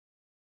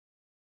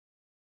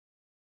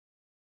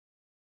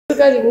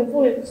아직까지 못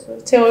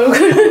보겠어요. 제 얼굴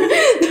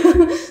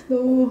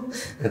너무.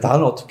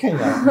 나는 어떻게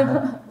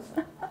했냐?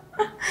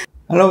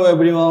 Hello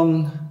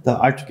everyone, the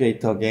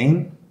ArtGate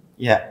again.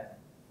 Yeah,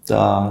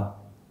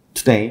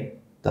 today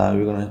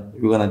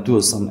we're gonna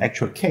do some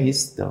actual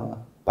case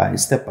by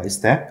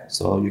step,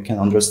 so you can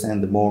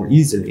understand more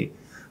easily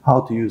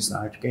how to use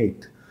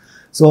ArtGate.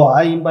 So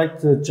I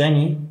invite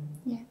Jenny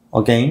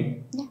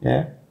again.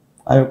 Yeah.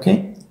 Are you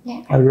okay?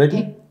 Yeah. Are you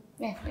ready?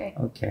 Yeah.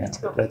 Okay.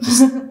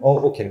 Let's go.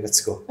 Okay,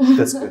 let's go.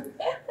 That's good.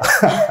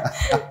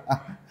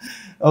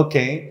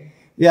 Okay.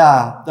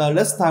 Yeah, the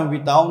last time we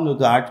downloaded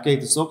the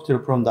ArtGate software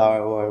from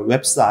our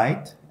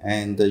website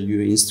and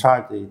you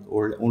installed it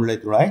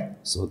already, right?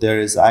 So there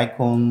is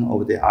icon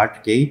of the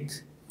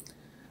ArtGate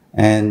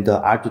and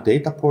the Art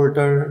Data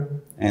Portal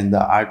and the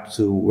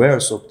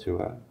Artware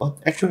software. But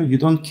actually you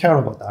don't care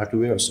about the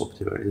Artware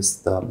software.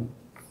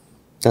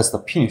 That's the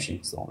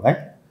finishing zone, right?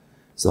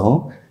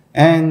 So,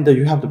 and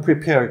you have to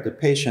prepare the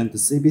patient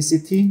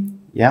CBCT.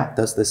 Yeah,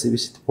 that's the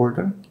CBCT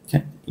portal.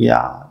 Okay.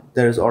 Yeah,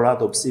 there's a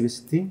lot of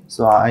CBCT.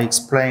 So I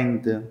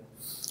explained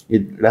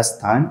it last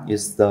time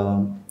is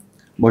the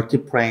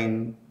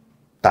multi-plane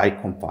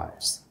DICOM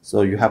files.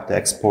 So you have to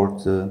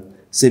export the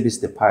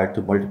CBCT file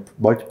to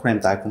multi-plane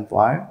DICOM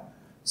file.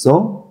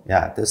 So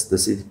yeah, that's the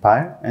CBCT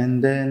file.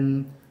 And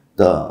then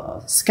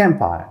the scan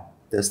file,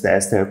 that's the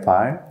STL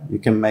file. You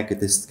can make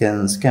this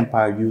scan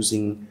file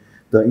using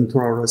the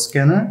intraoral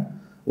scanner,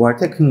 or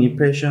taking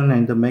impression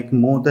and make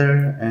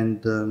model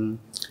and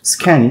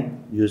scan it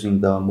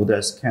using the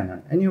model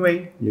scanner.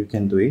 Anyway, you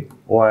can do it.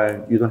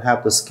 Or you don't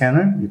have the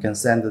scanner, you can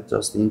send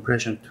just the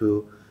impression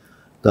to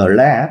the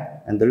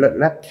lab, and the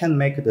lab can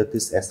make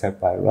this STL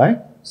file,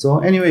 right? So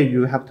anyway,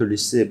 you have to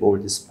receive all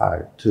this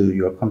file to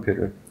your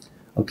computer.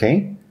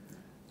 Okay.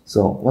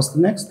 So what's the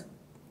next?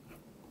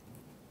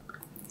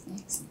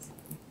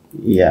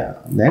 Yeah,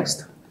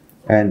 next.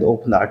 And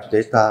open the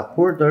ArtData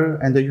portal,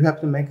 and you have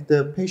to make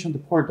the patient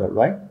portal,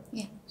 right?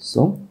 Yeah.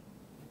 So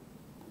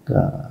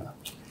the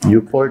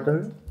new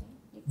portal.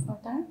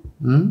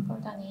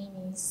 Folder name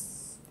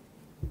is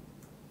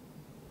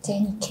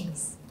Jenny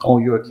case. Oh,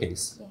 your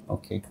case. Yeah.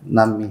 Okay,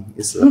 not me.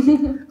 It's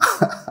okay.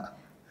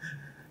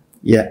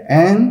 Yeah,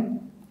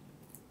 and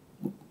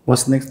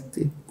what's next?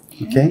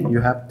 Okay, you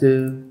have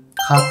to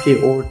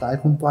copy all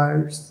DICOM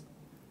files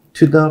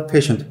to the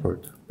patient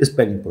portal. It's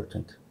very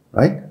important,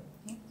 right?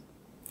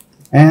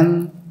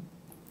 And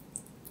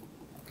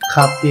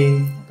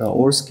copy the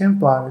all scan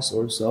files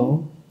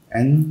also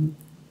and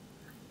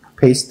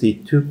paste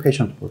it to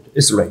patient portal.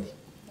 It's ready.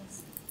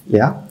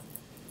 Yeah.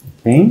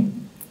 Okay.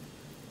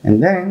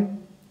 And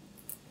then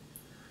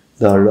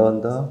run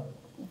the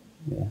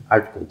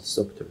ArtGate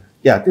software.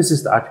 Yeah, this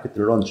is the ArtGate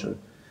launcher.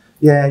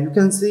 Yeah, you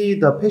can see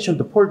the patient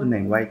portal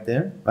name right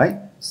there, right?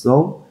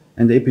 So,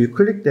 and if you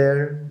click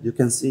there, you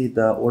can see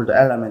all the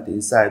element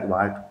inside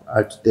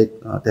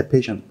the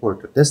patient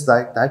portal. That's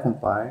like DICOM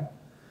file.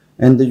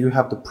 And you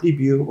have the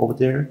preview over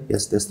there.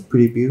 Yes, that's the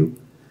preview.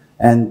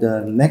 And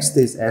next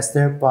is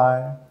STL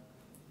file.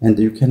 And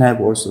you can have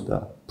also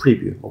the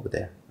preview over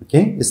there.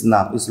 Okay, it's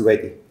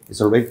ready.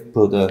 It's already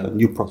for the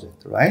new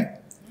project, right?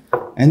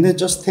 And then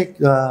just select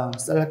the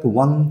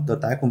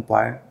DICOM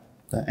file,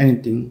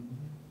 anything,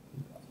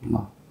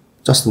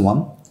 just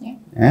one.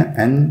 Yeah.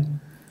 And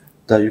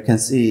you can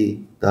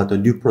see the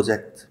new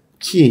project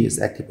key is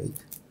activated.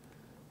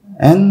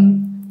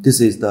 And this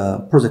is the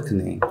project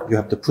name. You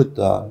have to put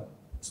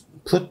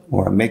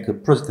or make a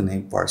project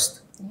name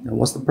first. And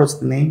what's the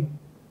project name?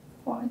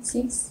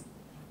 46.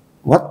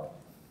 What?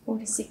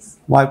 46.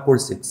 Why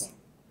 46?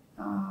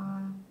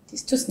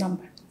 This tooth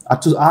number.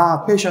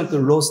 Patient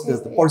lost the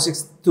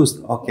 46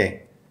 tooth.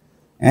 Okay.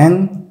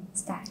 And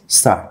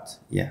start.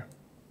 Yeah.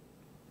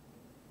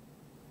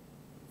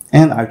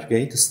 And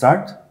ArtGate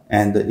start,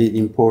 and it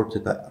import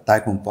the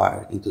DICOM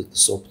file into the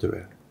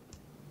software.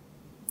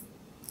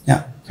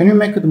 Yeah. Can you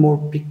make it more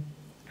big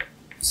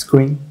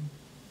screen?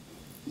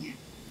 Yeah.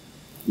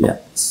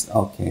 Yes.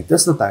 Okay.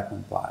 That's the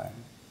DICOM file.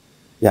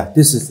 Yeah.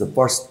 This is the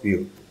first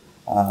view,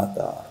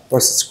 the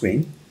first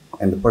screen,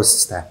 and the first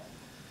step.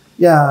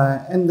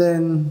 Yeah. And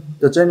then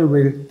Jenny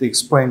will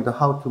explain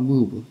how to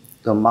move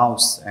the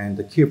mouse and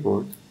the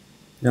keyboard.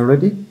 You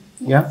ready?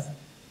 Yes.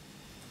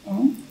 Yeah.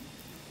 And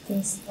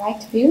this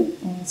right view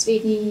and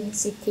 3D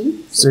CT.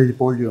 3D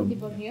volume. 3D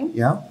volume.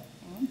 Yeah.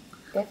 And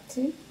left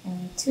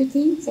and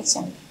 2D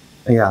section.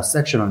 Yeah,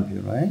 sectional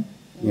view, right?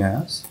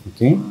 Yeah. Yes.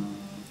 Okay.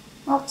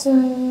 How to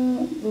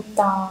move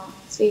the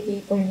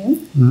 3D volume?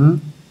 Mm-hmm.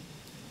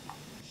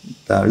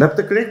 The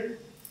left click.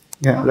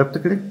 Yeah,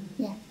 left click.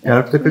 Yeah.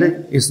 Left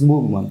click is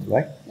movement,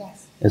 right?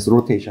 Yes. It's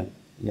rotation.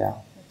 Yeah.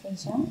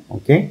 Rotation.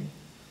 Okay.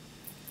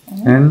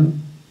 And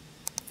And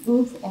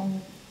move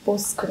and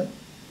both click.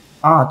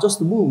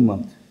 just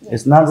movement. Yes.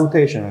 It's not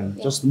rotation.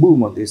 Yes. Just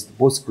movement is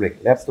both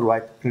click, left to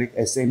right click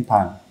at the same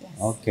time. Yes.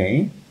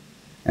 Okay.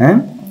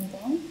 And And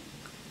then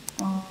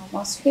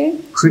mouse wheel,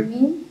 Click. zoom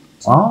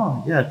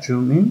in. yeah,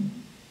 zoom in,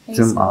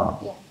 zoom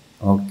out. Yeah.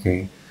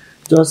 Okay.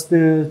 Just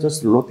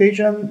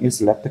rotation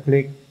is left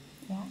click.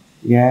 Yeah.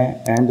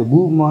 Yeah, and the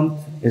movement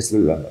is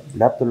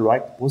left to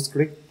right, both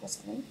click.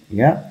 Possibly.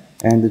 Yeah,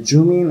 and the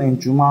zoom in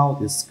and zoom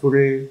out is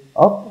scroll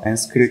up and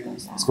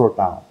scroll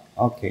down.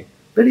 Okay,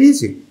 very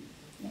easy.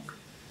 Yes.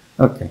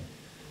 Okay,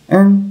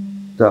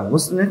 and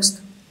what's the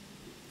next?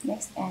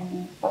 Next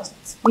and first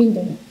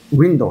windowing.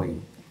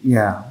 Windowing.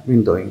 Yeah,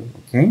 windowing.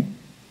 Okay,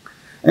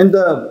 and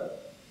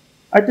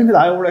I think that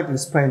I already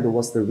explained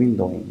what's the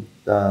windowing.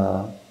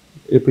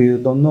 If you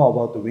don't know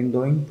about the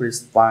windowing,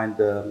 please find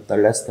the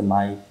rest of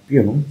my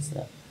films.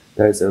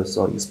 There is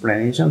also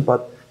explanation,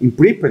 but in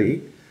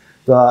briefly,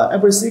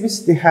 every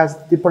CBCT has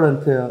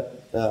different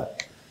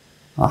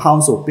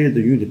household build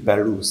unit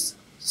values.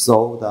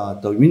 So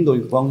the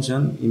windowing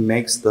function, it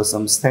makes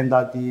some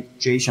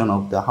standardization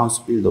of the house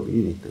build of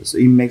unit. So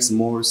it makes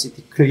more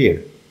city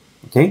clear.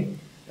 Okay?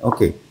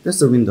 Okay, that's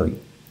the windowing.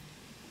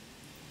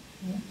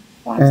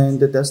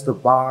 And that's the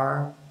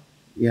bar.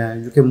 Yeah,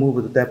 you can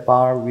move that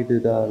bar with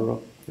the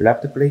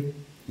left click.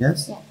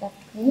 Yes? Yeah, left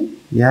click.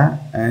 Yeah,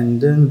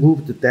 and then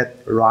move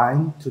that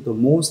line to the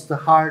most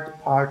hard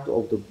part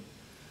of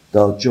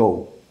the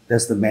jaw.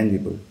 That's the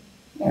mandible.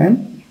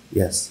 And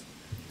yes.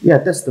 Yeah,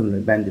 that's the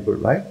mandible,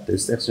 right? The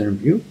section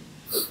view.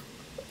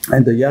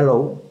 And the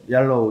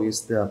yellow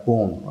is the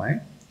bone,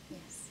 right?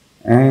 Yes.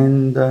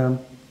 And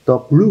the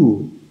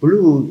blue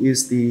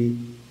is the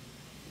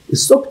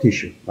soft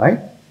tissue, right?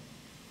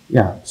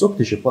 Yeah, soft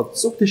tissue, but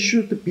soft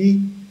tissue should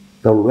be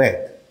the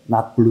red,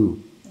 not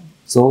blue.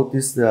 So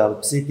this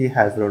city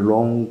has a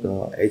long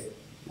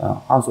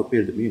household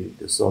build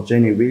unit. So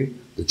Jenny will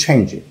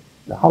change it.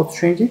 How to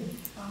change it?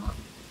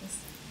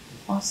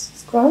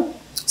 Scroll.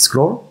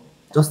 Scroll?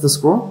 Just the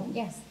scroll?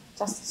 Yes,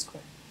 just the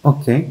scroll.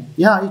 Okay.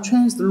 Yeah, it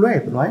changed the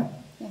red, right?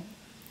 Yeah.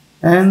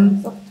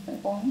 And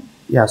Soft bone.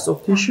 yeah,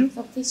 soft tissue.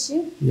 Soft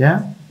tissue.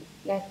 Yeah.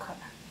 Red color.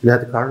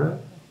 Red color.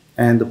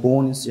 And the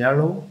bone is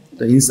yellow.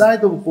 The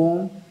inside of the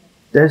bone,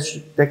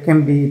 that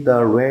can be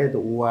the red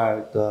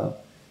or the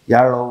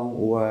yellow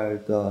or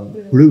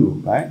the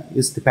blue, right?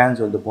 It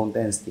depends on the bone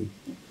density.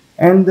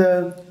 And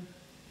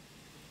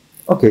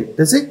okay,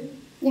 that's it.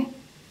 Yeah.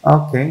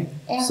 Okay.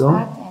 Air So.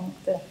 part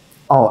and black.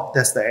 Oh,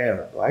 that's the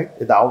air, right?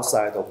 The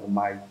outside of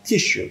my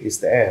tissue is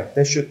the air.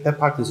 That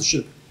part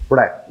should be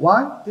black.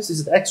 Why? This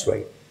is the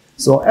X-ray.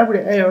 So every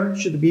air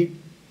should be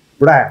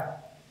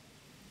black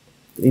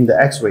in the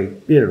X-ray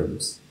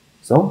films.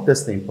 So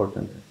that's the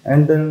important.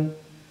 And then,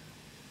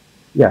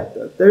 yeah,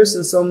 there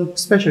is some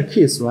special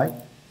keys, right?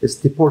 It's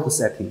default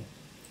setting.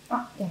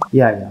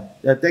 Yeah.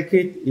 Yeah. That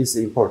key is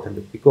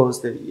important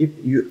because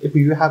if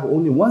you have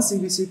only one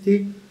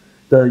CBCT,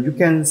 you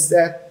can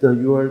set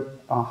your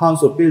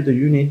household build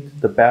unit,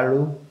 the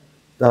value,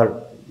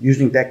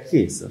 using that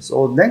key.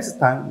 So next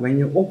time when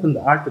you open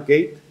the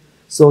ArcGate,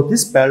 so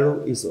this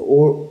value is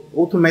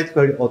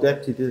automatically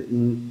adapted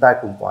in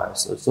DICOM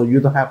files. So you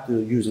don't have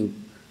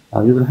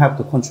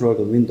to control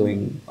the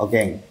windowing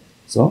again.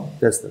 So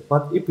that's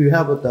but if you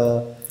have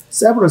the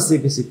several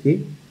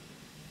CBCT,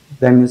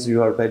 that means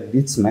you are very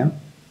rich man,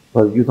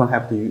 but you don't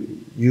have to.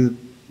 You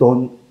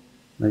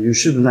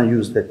should not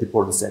use that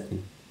default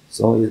setting.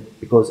 So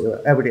because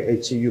every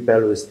HU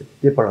value is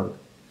different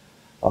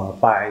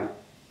by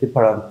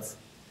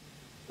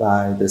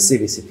the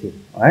CBCT,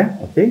 right?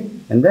 Okay,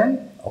 and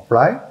then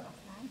apply.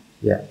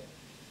 Yeah,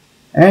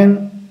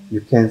 and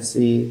you can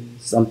see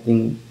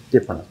something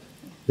different.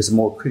 It's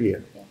more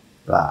clear.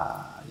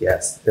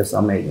 Yes, that's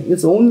amazing.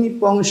 It's the only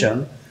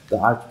function the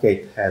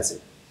ArcGate has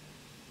it.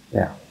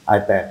 Yeah, I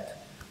bet.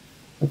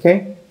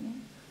 Okay,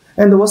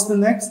 and what's the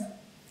next?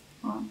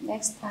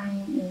 Next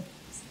time is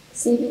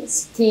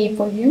CBCT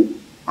volume,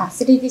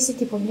 3D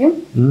city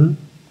volume,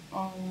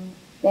 and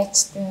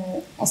next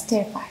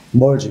STL file.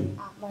 Merging.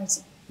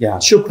 Merging. Yeah,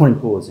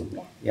 superimposing.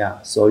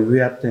 Yeah. So we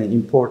have to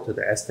import the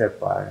STL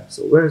file.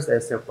 So where is the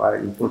STL file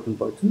important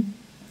button?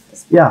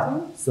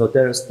 So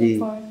there's the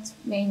import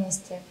main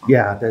STL file.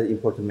 Yeah, the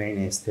import main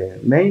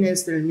STL. Main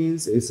STL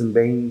means it's a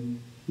main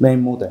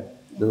model,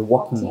 the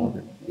working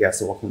model.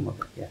 Yes, working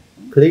model. Yeah.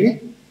 Click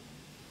it.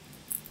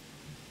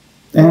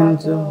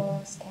 And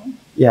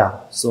yeah,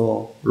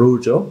 so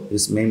Rojo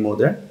is main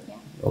model. Yeah.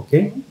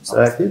 Okay,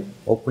 select it,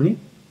 open it,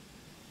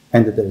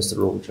 and there is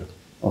Rojo.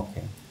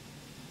 Okay.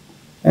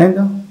 And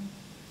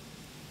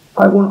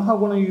how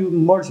gonna you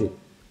merge it?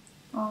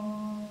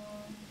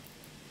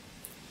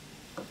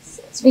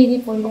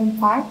 3D volume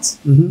part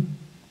and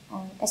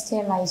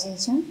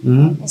STLization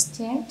and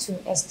STL to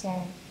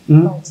STL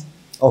merge.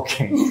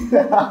 Okay.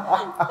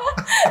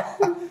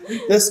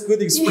 That's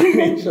good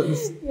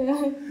explanations.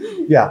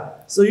 Yeah.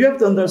 So you have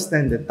to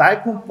understand that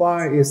DICOM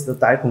file is the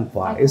DICOM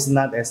file. It's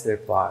not STL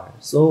file.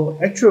 So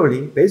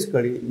actually,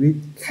 basically,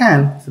 we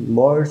can't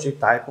merge the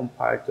DICOM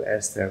file to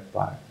STL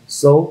file.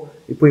 So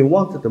if we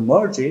want to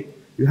merge it,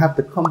 you have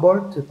to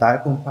convert the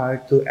DICOM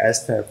file to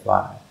STL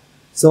file.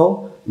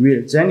 So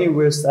Jenny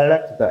will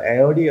select the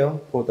area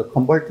for the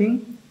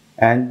converting,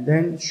 and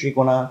then she's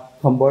gonna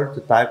convert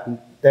the DICOM,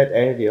 that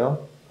area,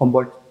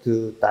 convert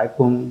to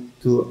DICOM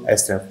to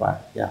STL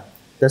file. Yeah,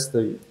 that's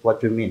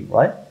what you mean,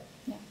 right?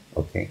 Yeah.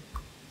 Okay.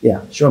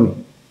 Yeah, show me.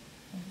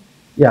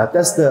 Yeah,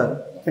 that's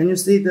the can you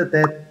see that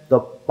the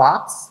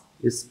box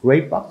is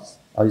gray box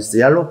or is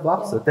yellow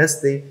box? So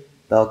that's the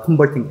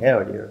converting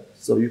area.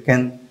 So you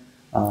can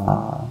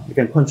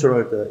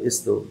control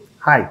the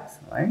height,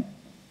 right?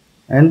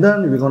 And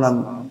then we're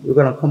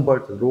gonna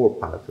convert the lower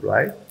part,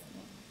 right?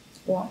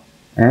 Yeah.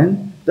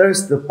 And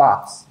there's the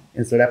box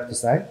in the left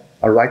side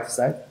or right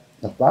side.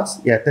 The box,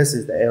 yeah, this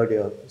is the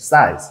area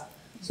size.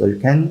 So you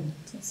can,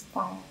 Just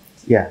file.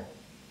 yeah,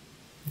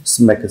 just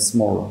make it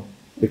smaller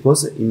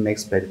because it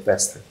makes very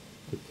faster.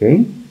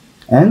 Okay,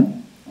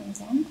 and And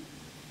then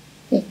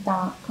click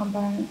the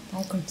convert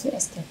icon to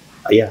STL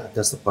file. yeah,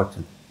 that's the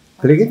button.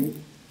 Click it.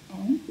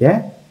 And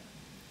Yeah.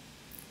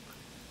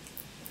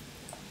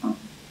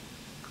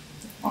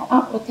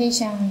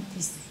 rotation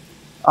this.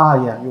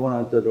 Yeah, you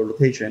want the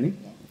rotation,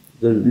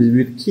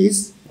 with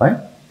keys, right?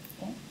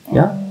 Okay.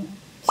 Yeah. And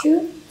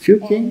Q Q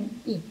key. and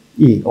E.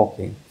 E,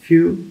 okay.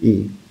 Q,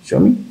 E. Show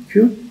me.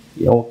 Q,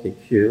 E, okay.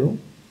 Q,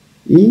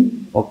 E,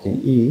 okay.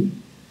 E.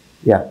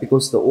 Yeah,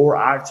 because the all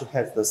arch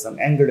has some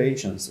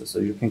angulations, so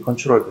you can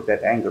control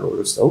that angle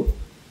also.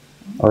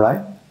 All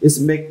right. It's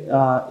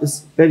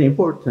very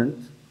important.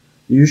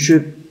 You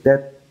should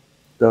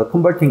the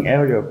converting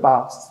area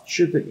box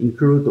should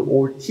include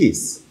all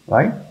keys,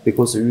 right?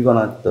 Because we're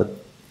gonna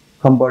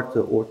convert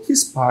the all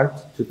keys part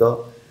to the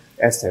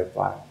STL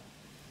file.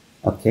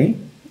 Okay,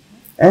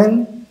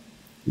 and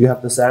you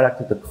have to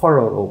select the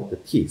color of the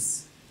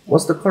keys.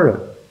 What's the color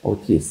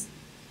of keys?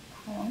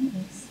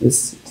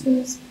 Is It's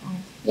two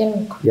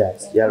yellow color.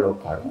 yes, yellow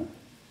color,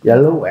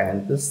 yellow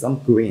and some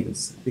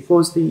greens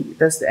because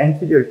that's the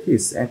anterior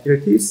keys. Anterior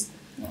keys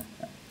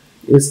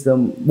is the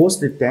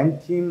most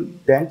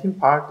dentin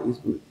part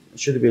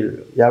should be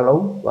yellow,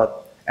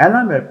 but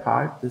enamel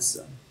part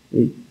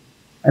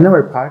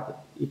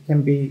it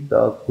can be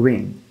the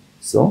green.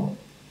 So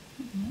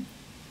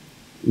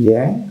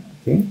yeah,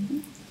 okay,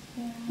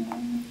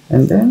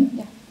 and then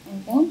Yeah.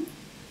 And then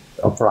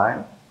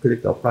apply.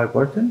 Click the apply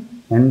button,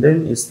 and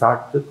then it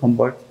starts to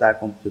convert the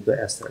diagram to the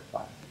STL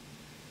file.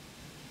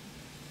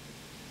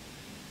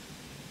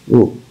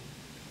 Ooh.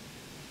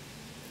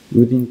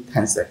 Within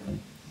 10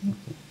 seconds.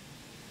 Okay.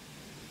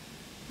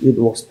 It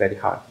works very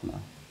hard now.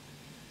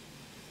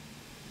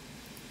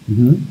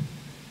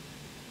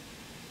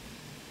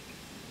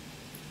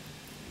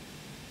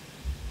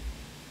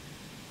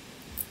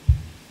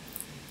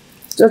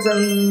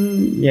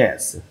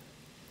 Yes.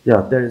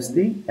 Yeah, there is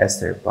the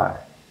STL file.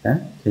 Yeah?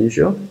 Can you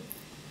show?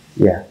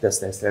 Yeah, that's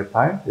the STL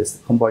file. This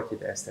converted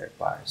STL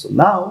file. So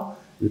now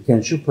you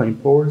can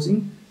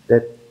superimposing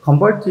that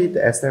converted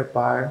STL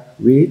file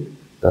with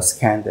the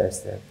scanned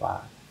STL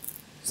file.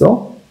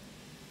 So,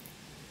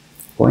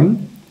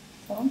 going?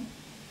 so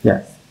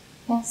Yes.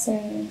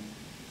 pencil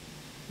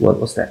What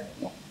was that?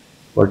 Yeah.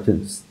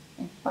 Buttons.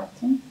 and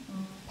button,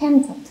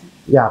 pen button.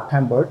 Yeah,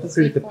 pen button.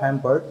 Click the pen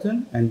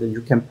button, and then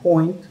you can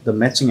point the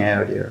matching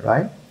area,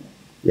 right?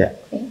 Yeah.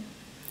 Click.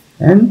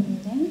 And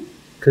And then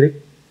click.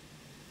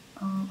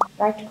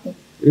 right click.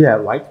 Yeah,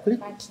 right click.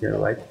 Right click, Yeah,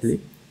 right yes. click.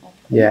 Right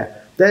click. Yeah.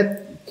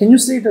 That can you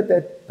see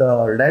that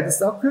the red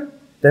circle?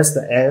 That's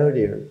the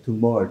area to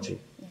merge,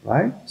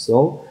 right?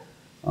 So,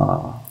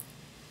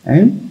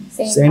 and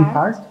Same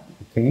part. part.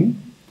 Okay.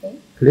 Click.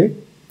 Click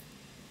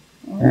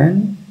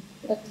and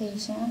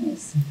Rotation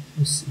is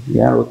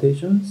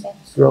rotations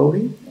Left.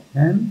 slowly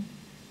and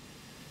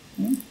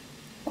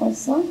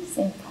also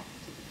same part.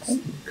 Click.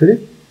 click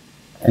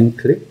and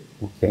click.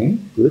 Okay,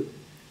 good.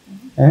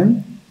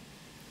 And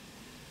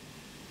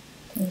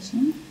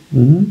Rotation.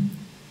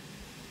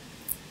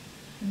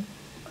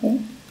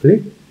 Click.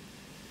 click.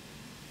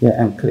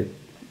 Yeah, and click.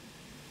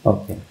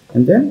 Okay,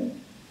 and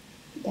then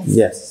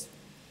yes,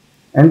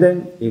 and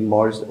then it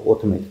merges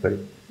automatically.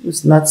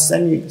 It's not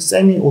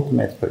semi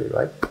automatically,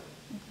 right?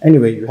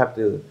 Anyway, you have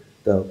the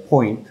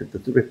point, the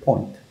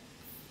 3-point.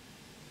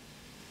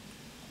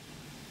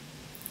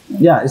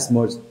 Yeah, it's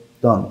merged,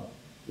 done.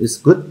 It's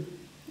good.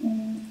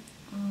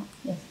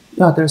 Yes.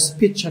 Yeah, there's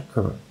speed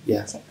checker.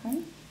 Yeah, Checker.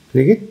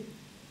 click it,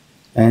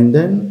 and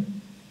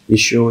then it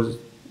shows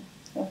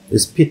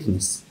its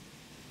fitness.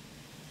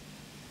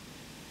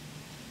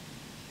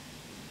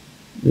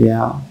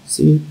 Yeah,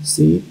 see.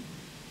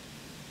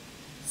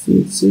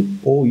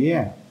 Oh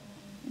yeah,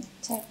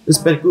 Check. it's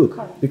very good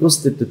Color.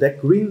 because that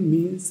green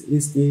means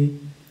is the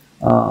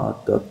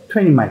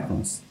 20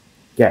 microns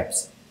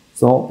gaps.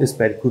 So it's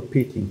very good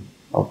fitting.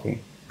 Okay,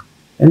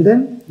 and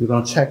then you're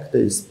gonna check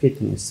the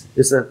fitness.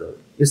 It's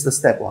the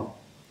step 1,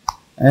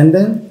 and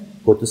then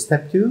go to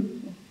step 2.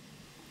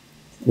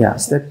 Yeah,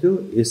 step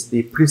 2 is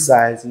the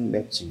precise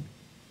matching.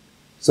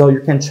 So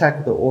you can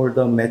check all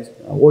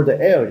the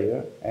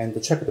area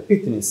and check the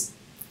fitness.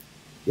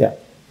 Yeah.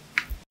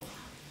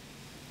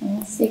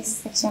 6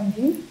 section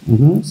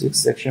view. 6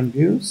 section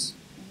views.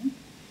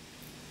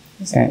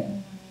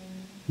 And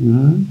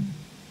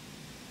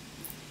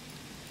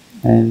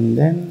And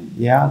then,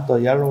 yeah, the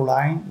yellow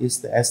line is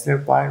the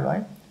STL file,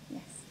 right?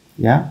 yes.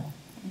 Yeah.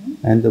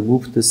 And the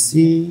move to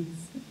C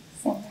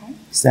Center.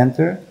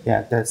 center.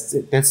 Yeah, that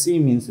C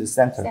means the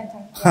center.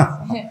 Center.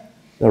 Yes.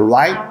 The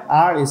right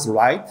R is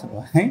right,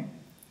 right?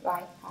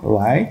 Right.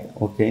 right,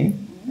 okay.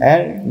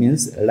 L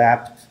means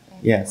left,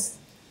 yes,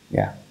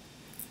 yeah,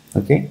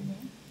 okay.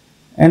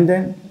 And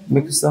then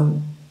make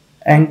some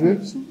angle,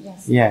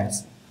 Yes.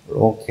 yes,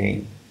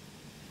 okay.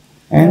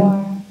 And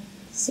Or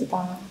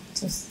Siba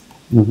to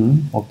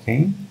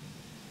okay.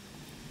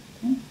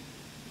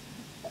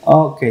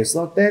 Okay,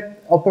 so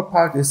that upper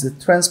part is the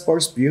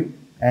transverse view,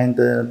 and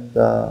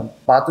the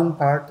bottom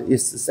part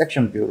is the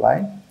section view,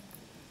 right?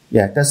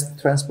 Yeah, that's the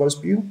transverse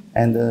view,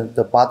 and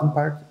the bottom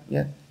part,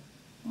 yeah,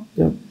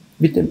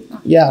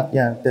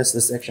 yeah, that's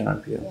the sectional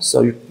view.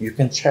 So you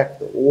can check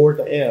all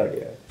the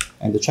area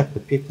and check the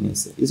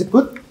fitness. Is it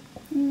good?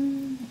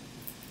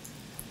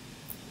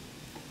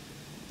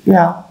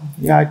 Yeah,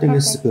 I think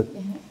it's good.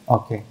 Yeah.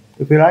 Okay,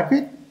 if you like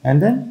it, and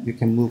then you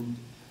can move,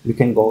 you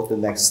can go to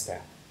the next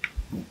step.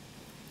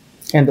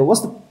 And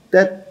what's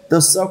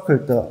the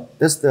circle?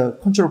 That's the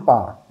control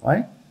bar,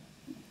 right?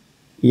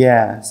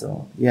 Yeah.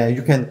 So yeah,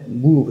 you can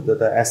move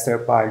the ester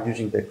bar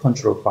using the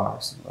control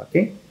bars.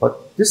 Okay.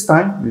 But this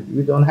time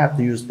we don't have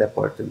to use that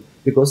button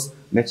because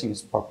matching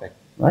is perfect,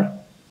 right?